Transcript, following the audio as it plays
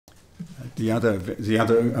The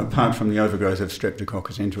other, apart from the overgrowth of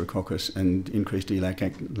Streptococcus enterococcus and increased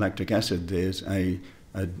lactic acid, there's a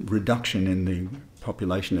reduction in the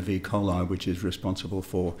population of E. coli, which is responsible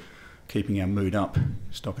for keeping our mood up,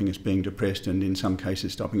 stopping us being depressed, and in some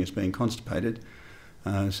cases stopping us being constipated.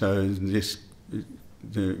 The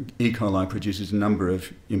E. coli produces a number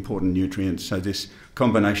of important nutrients, so this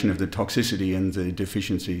combination of the toxicity and the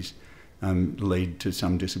deficiencies lead to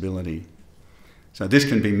some disability. So this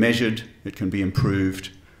can be measured, it can be improved.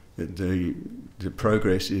 The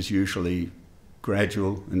progress is usually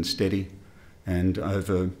gradual and steady, and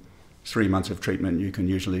over 3 months of treatment you can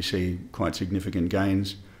usually see quite significant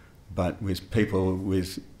gains. But with people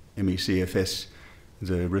with ME/CFS,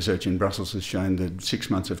 the research in Brussels has shown that 6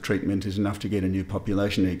 months of treatment is enough to get a new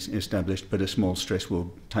population established, but a small stress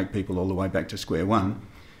will take people all the way back to square one.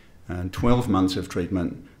 And 12 months of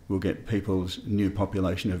treatment will get people's new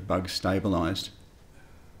population of bugs stabilised.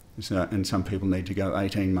 And some people need to go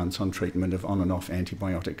 18 months on treatment of on and off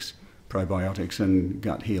antibiotics, probiotics and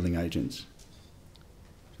gut healing agents.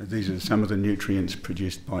 So these are some of the nutrients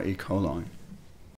produced by E. coli.